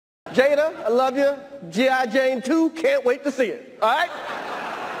Jada, I love you. G.I. Jane 2, can't wait to see it. All right?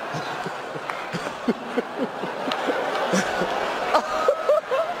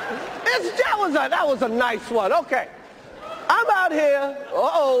 That was a nice one. Okay. I'm out here.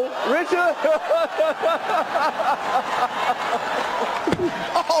 Richard.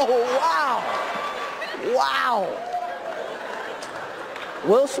 Oh, wow. Wow.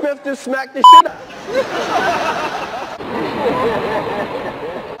 Will Smith just smacked the shit out.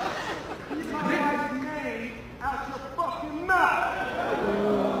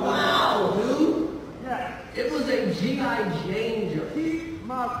 Wow, dude. Yeah. It was a G.I. Jane joke. Keep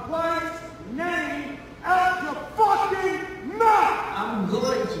my wife's name out your fucking mouth! I'm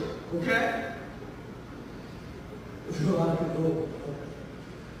going to, okay?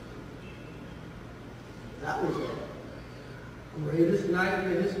 That was the greatest night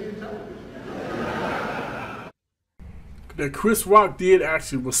in the history of television. That Chris Rock did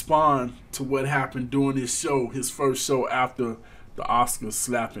actually respond to what happened during his show, his first show after the Oscar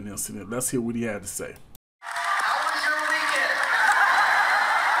slapping incident. Let's hear what he had to say.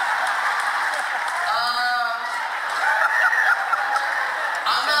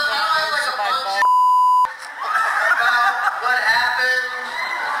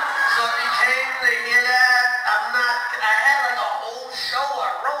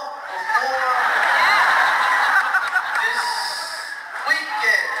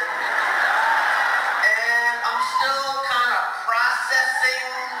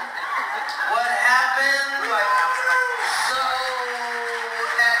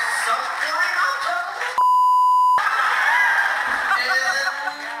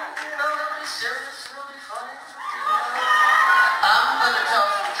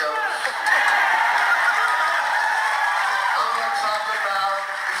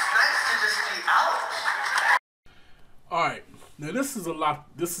 Now this is a lot.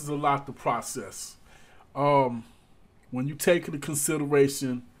 This is a lot to process. When you take into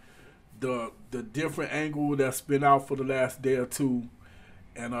consideration the different angle that's been out for the last day or two,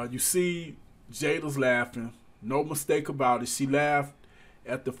 and you see Jada's laughing. No mistake about it. She laughed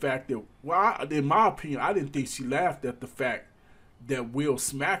at the fact that, well, in my opinion, I didn't think she laughed at the fact that Will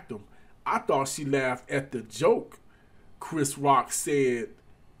smacked him. I thought she laughed at the joke Chris Rock said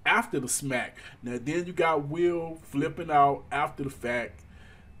after the smack. Now then you got Will flipping out after the fact.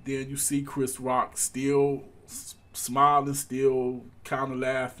 Then you see Chris Rock still smiling, still kind of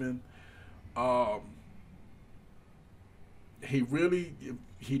laughing. I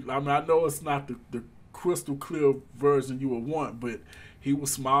mean, I know it's not the crystal clear version you would want, but he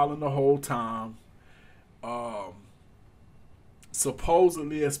was smiling the whole time.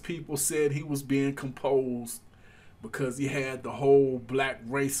 Supposedly, as people said, he was being composed because he had the whole black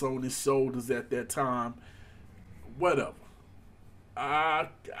race on his shoulders at that time. Whatever. I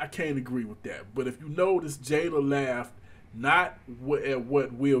can't agree with that. But if you notice, Jada laughed not at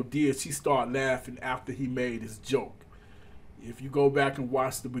what Will did. She started laughing after he made his joke. If you go back and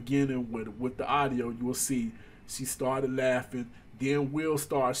watch the beginning with the audio, you will see she started laughing. Then Will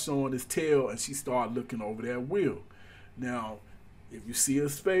started showing his tail, and she started looking over at Will. Now, if you see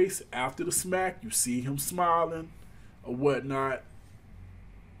his face after the smack, you see him smiling or whatnot.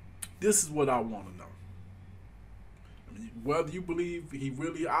 This is what I want to know. I mean, whether you believe he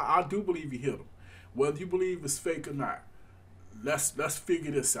really, I do believe he hit him. Whether you believe it's fake or not, let's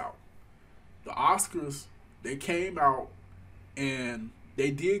figure this out. The Oscars, they came out and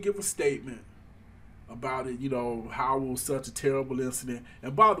they did give a statement about it, you know, how it was such a terrible incident.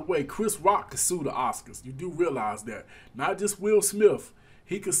 And by the way, Chris Rock could sue the Oscars. You do realize that. Not just Will Smith.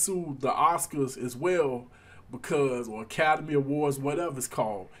 He could sue the Oscars as well because, or Academy Awards, whatever it's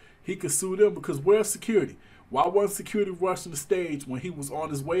called. He could sue them because where's security? Why wasn't security rushing the stage when he was on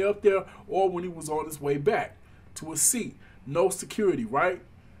his way up there or when he was on his way back to his seat? No security, right?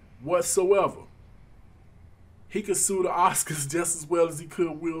 Whatsoever. He could sue the Oscars just as well as he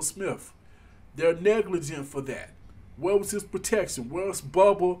could Will Smith. They're negligent for that. Where was his protection? Where's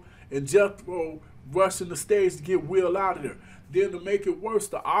Bubba and Jethro rushing the stage to get Will out of there? Then to make it worse,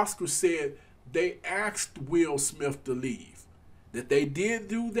 the Oscars said they asked Will Smith to leave. That they did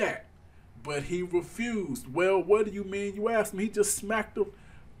do that, but he refused. Well, what do you mean you asked him? He just smacked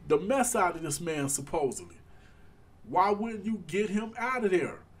the mess out of this man, supposedly. Why wouldn't you get him out of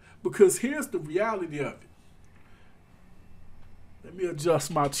there? Because here's the reality of it. Let me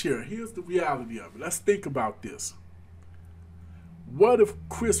adjust my chair. Here's the reality of it. Let's think about this. What if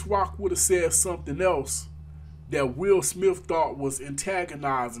Chris Rock would have said something else that Will Smith thought was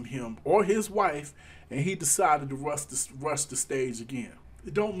antagonizing him or his wife, and he decided to rush the stage again?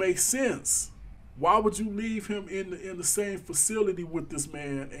 It don't make sense. Why would you leave him in the same facility with this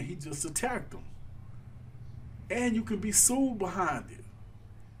man and he just attacked him? And you can be sued behind it.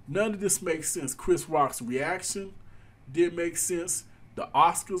 None of this makes sense. Chris Rock's reaction didn't make sense. The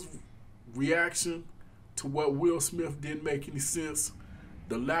Oscars' reaction to what Will Smith didn't make any sense.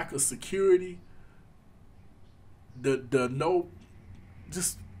 The lack of security,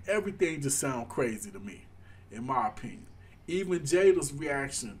 just everything just sounds crazy to me, in my opinion. Even Jada's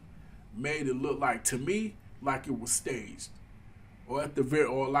reaction made it look like, to me, like it was staged, or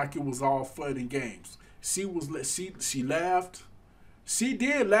like it was all fun and games. She laughed. She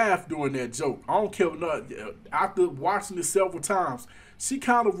did laugh during that joke. I don't care what. After watching it several times, she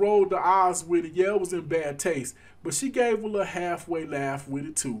kind of rolled the eyes with it. Yeah, it was in bad taste, but she gave a little halfway laugh with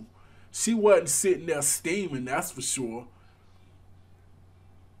it too. She wasn't sitting there steaming, that's for sure.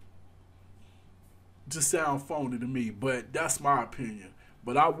 Just sound phony to me, but that's my opinion.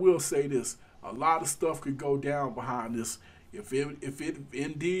 But I will say this: a lot of stuff could go down behind this. If it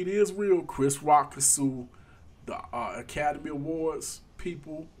indeed is real, Chris Rock could sue the Academy Awards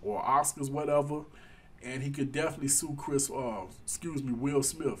people or Oscars, whatever, and he could definitely sue Will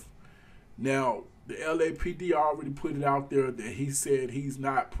Smith. Now, the LAPD already put it out there that he said he's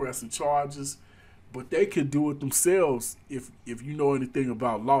not pressing charges, but they could do it themselves. If you know anything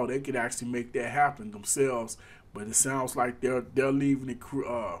about law, they could actually make that happen themselves. But it sounds like they're leaving it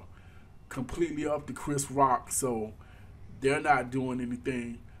completely up to Chris Rock, so they're not doing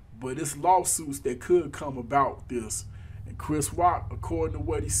anything. But it's lawsuits that could come about this. And Chris Rock, according to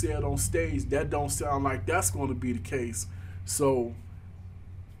what he said on stage, that don't sound like that's going to be the case. So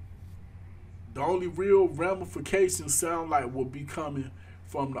the only real ramifications sound like will be coming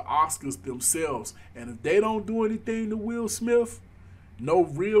from the Oscars themselves. And if they don't do anything to Will Smith, no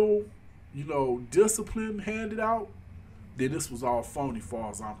real, discipline handed out, then this was all phony as far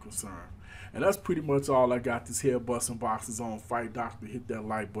as I'm concerned. And that's pretty much all I got this here busting boxes on Fight Doctor. Hit that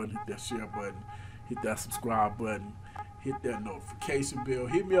like button, hit that share button, hit that subscribe button, hit that notification bell.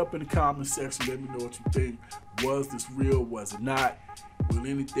 Hit me up in the comment section. Let me know what you think. Was this real? Was it not? Will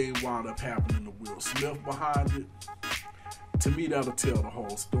anything wind up happening to Will Smith behind it? To me, that'll tell the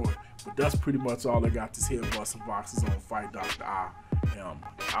whole story. But that's pretty much all I got this here busting boxes on Fight Doctor. I am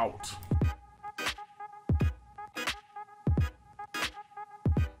out.